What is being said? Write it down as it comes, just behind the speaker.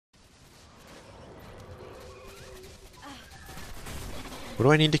What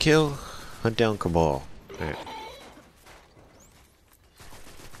do I need to kill? Hunt down Cabal. Alright.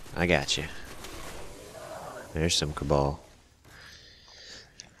 I got you. There's some Cabal.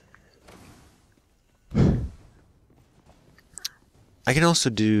 I can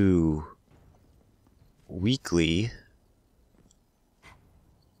also do weekly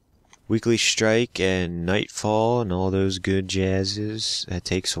strike and nightfall and all those good jazzes. That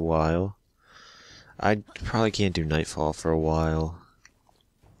takes a while. I probably can't do nightfall for a while.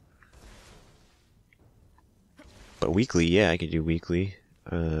 But weekly, yeah, I can do weekly.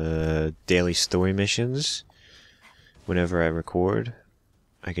 Daily story missions. Whenever I record,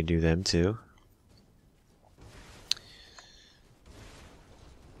 I can do them too.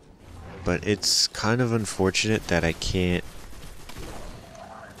 But it's kind of unfortunate that I can't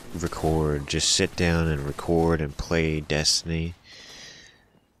record, just sit down and record and play Destiny,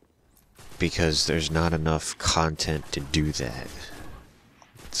 because there's not enough content to do that.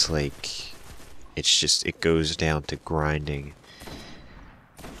 It's like, it goes down to grinding,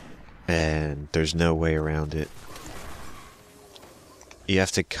 and there's no way around it. You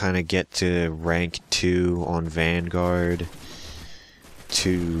have to kind of get to rank 2 on Vanguard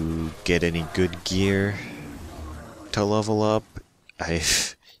to get any good gear to level up. You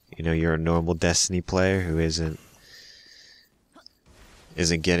know, you're a normal Destiny player who isn't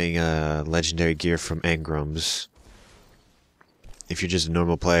getting legendary gear from engrams. If you're just a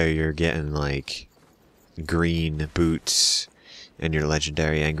normal player, you're getting like green boots and your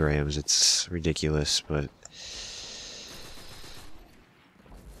legendary engrams. It's ridiculous, but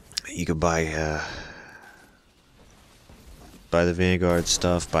you can buy the Vanguard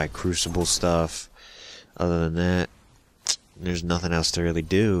stuff, buy Crucible stuff. Other than that, there's nothing else to really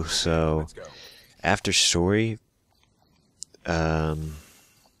do. So after story,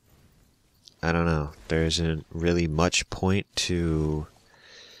 I don't know, there isn't really much point to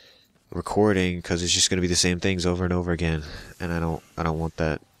recording, because it's just going to be the same things over and over again, and I don't want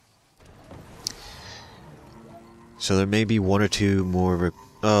that. So there may be 1 or 2 more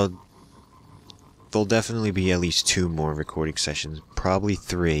there'll definitely be at least 2 more recording sessions, probably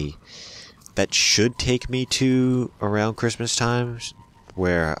 3. That should take me to around Christmas time,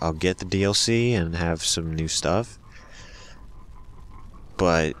 where I'll get the DLC and have some new stuff.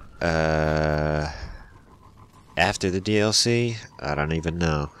 But after the DLC, I don't even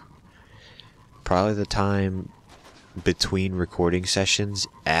know. Probably the time between recording sessions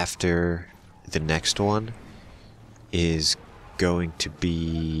after the next one is going to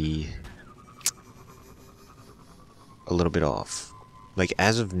be a little bit off. Like,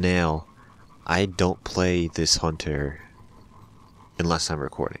 as of now, I don't play this hunter unless I'm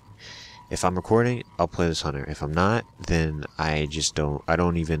recording. If I'm recording, I'll play this hunter. If I'm not, then I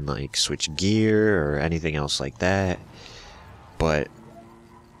don't even like switch gear or anything else like that. But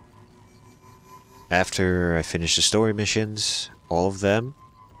after I finish the story missions, all of them,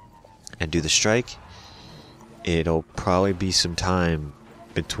 and do the strike, it'll probably be some time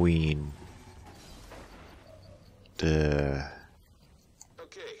between the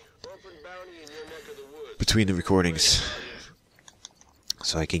recordings,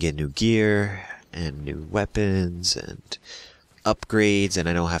 so I can get new gear and new weapons and upgrades, and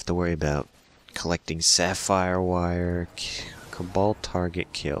I don't have to worry about collecting sapphire wire. Cabal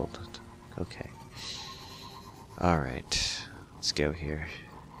target killed. Okay. Alright, let's go here.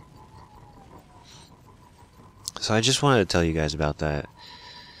 So I just wanted to tell you guys about that,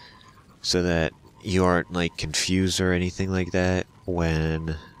 so that you aren't like confused or anything like that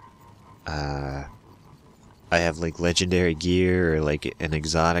when I have like legendary gear or like an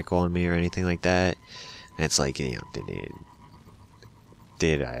exotic on me or anything like that, and it's like, you know,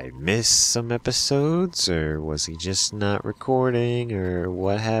 did I miss some episodes, or was he just not recording, or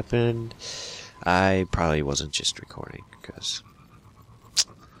what happened? I probably wasn't just recording, because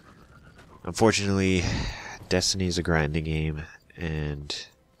unfortunately Destiny is a grinding game, and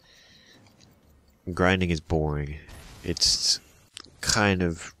grinding is boring. It's kind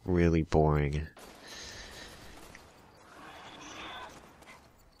of really boring.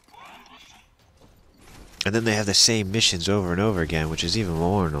 And then they have the same missions over and over again, which is even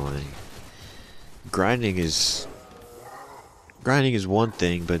more annoying. Grinding is one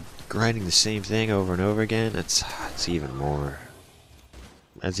thing, but grinding the same thing over and over again, that's even more.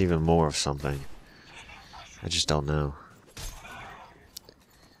 That's even more of something. I just don't know.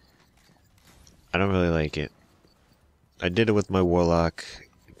 I don't really like it. I did it with my Warlock.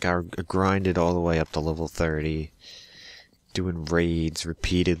 Got grinded all the way up to level 30. Doing raids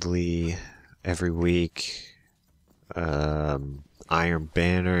repeatedly every week. Iron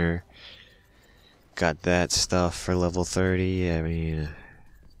Banner. Got that stuff for level 30. I mean,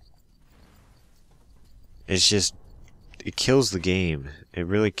 it's just, it kills the game. It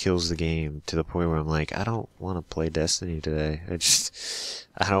really kills the game to the point where I'm like, I don't want to play Destiny today.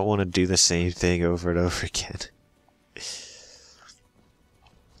 I don't want to do the same thing over and over again.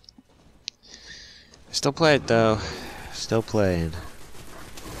 Still play it though. Still playing.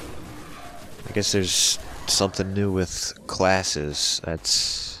 I guess there's something new with classes.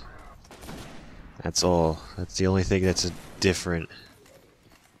 That's all. That's the only thing that's different.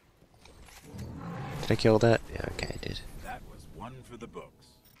 Did I kill that? Yeah, okay, I did. That was one for the books.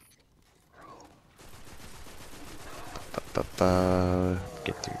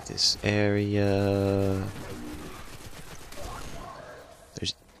 Get through this area.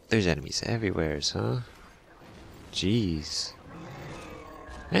 There's enemies everywhere, huh? Jeez.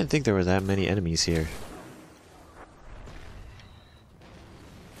 I didn't think there were that many enemies here.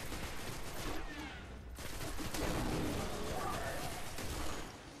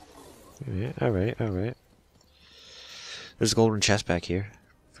 Yeah, alright, alright. There's a golden chest back here,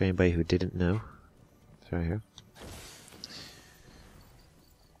 for anybody who didn't know. It's right here.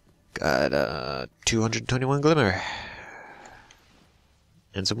 Got 221 glimmer.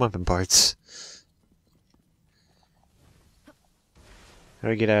 And some weapon parts. How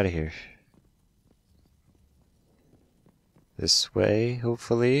do I get out of here? This way,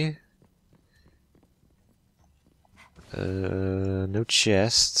 hopefully. No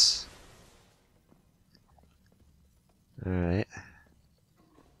chests. Alright.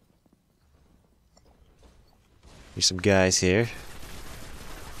 There's some guys here.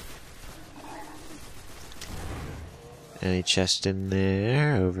 Any chest in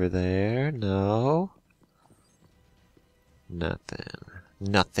there? Over there? No. Nothing.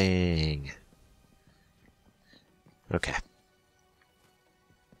 Nothing. Okay.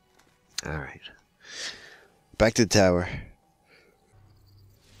 Alright. Back to the tower.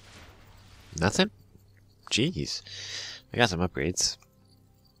 Nothing? Jeez. I got some upgrades.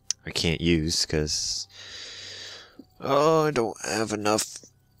 I can't use because... Oh, I don't have enough.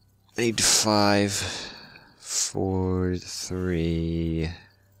 I need 5, 4, 3,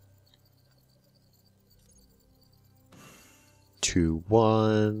 2,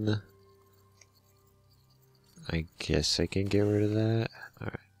 1. I guess I can get rid of that.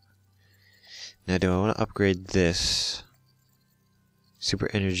 Alright. Now, do I want to upgrade this? Super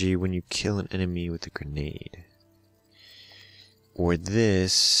energy when you kill an enemy with a grenade. Or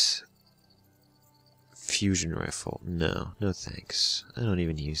this... fusion rifle. No, no thanks. I don't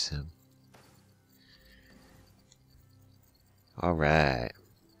even use them. Alright.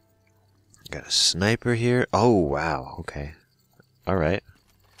 Got a sniper here. Oh, wow. Okay. Alright.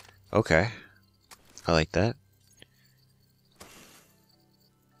 Okay. I like that.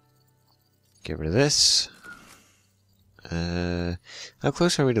 Get rid of this. How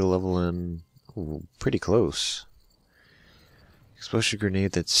close are we to leveling? Ooh, pretty close. Explosive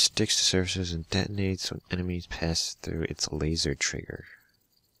grenade that sticks to surfaces and detonates when enemies pass through its laser trigger.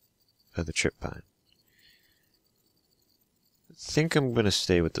 Oh, the trip pine. I think I'm gonna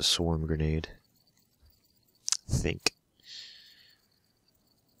stay with the swarm grenade. Think.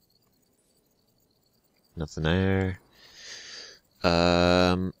 Nothing there.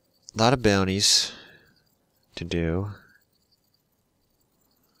 Lot of bounties to do.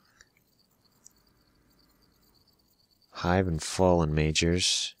 Hive and Fallen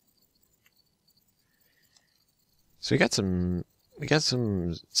Majors. So we got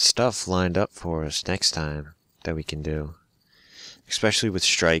some stuff lined up for us next time that we can do. Especially with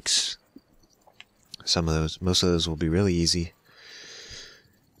strikes. Most of those will be really easy.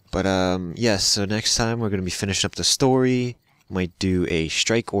 But yes, so next time we're gonna be finishing up the story. Might do a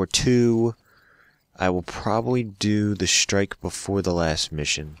strike or two. I will probably do the strike before the last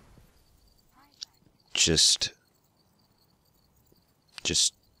mission. Just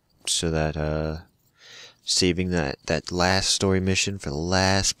so that saving that last story mission for the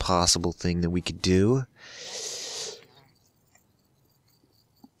last possible thing that we could do.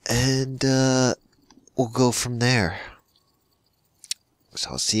 And we'll go from there. So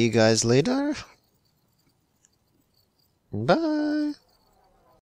I'll see you guys later. Bye.